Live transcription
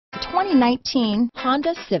2019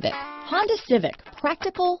 Honda Civic. Honda Civic,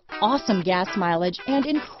 practical, awesome gas mileage, and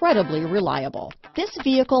incredibly reliable. This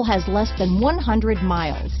vehicle has less than 100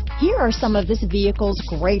 miles. Here are some of this vehicle's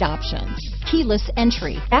great options: keyless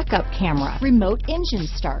entry, backup camera, remote engine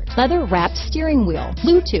start, leather-wrapped steering wheel,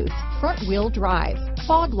 Bluetooth, front-wheel drive,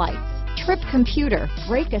 fog lights, trip computer,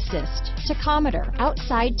 brake assist, tachometer,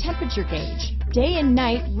 outside temperature gauge, day and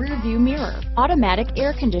night rear view mirror, automatic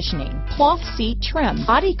air conditioning, cloth seat trim,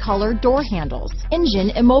 body color door handles, engine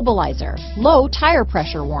immobilizer, low tire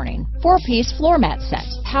pressure warning, 4-piece floor mat set,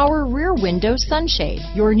 power rear window sunshade.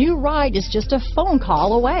 Your new ride is just a phone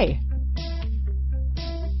call away.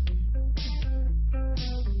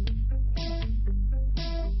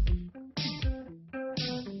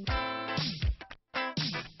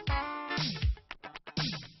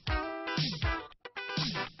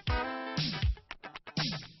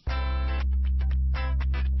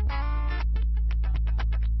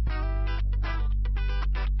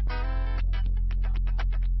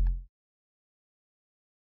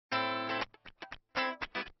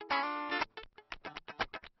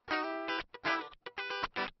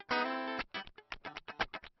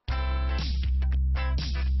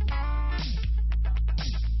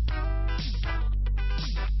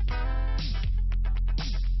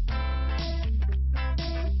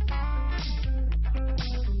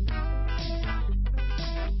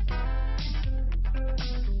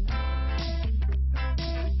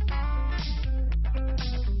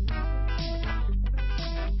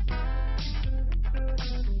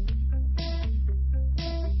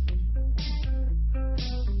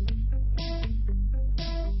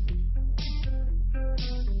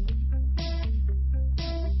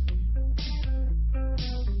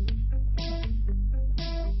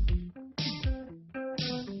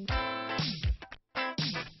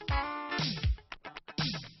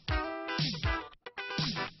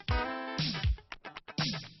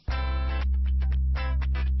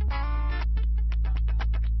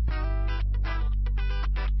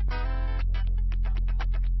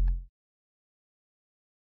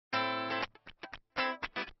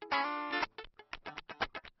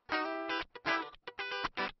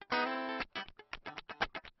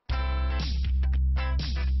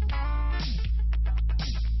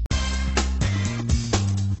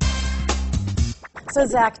 So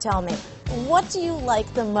Zach, tell me, what do you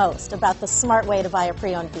like the most about the smart way to buy a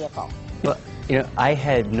pre-owned vehicle? Well, I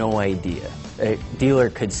had no idea a dealer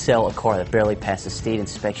could sell a car that barely passed the state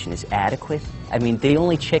inspection as adequate. I mean, they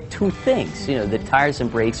only check 2 things. The tires and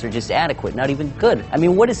brakes are just adequate, not even good. I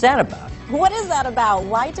mean, what is that about? What is that about?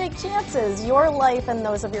 Why take chances? Your life and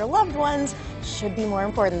those of your loved ones should be more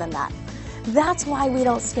important than that. That's why we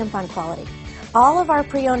don't skimp on quality. All of our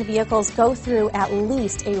pre-owned vehicles go through at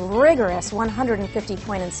least a rigorous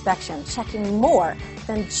 150-point inspection, checking more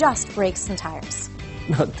than just brakes and tires.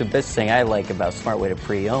 The best thing I like about Smart Way to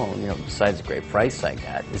Pre-Own, besides the great price I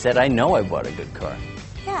got, is that I know I bought a good car.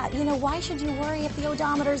 Yeah, why should you worry if the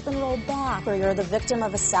odometer's been rolled back, or you're the victim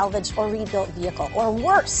of a salvaged or rebuilt vehicle, or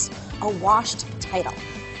worse, a washed title?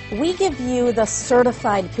 We give you the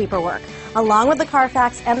certified paperwork, along with the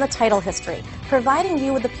Carfax and the title history, providing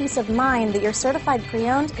you with the peace of mind that your certified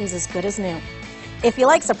pre-owned is as good as new. If you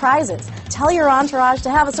like surprises, tell your entourage to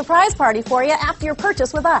have a surprise party for you after your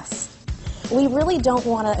purchase with us. We really don't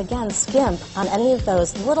want to, again, skimp on any of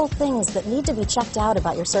those little things that need to be checked out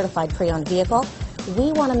about your certified pre-owned vehicle.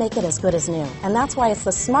 We want to make it as good as new, and that's why it's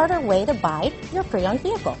the smarter way to buy your pre-owned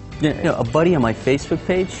vehicle. Yeah, a buddy on my Facebook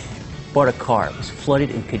page bought a car. It was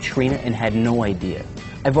flooded in Katrina and had no idea.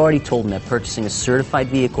 I've already told him that purchasing a certified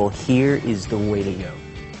vehicle here is the way to go.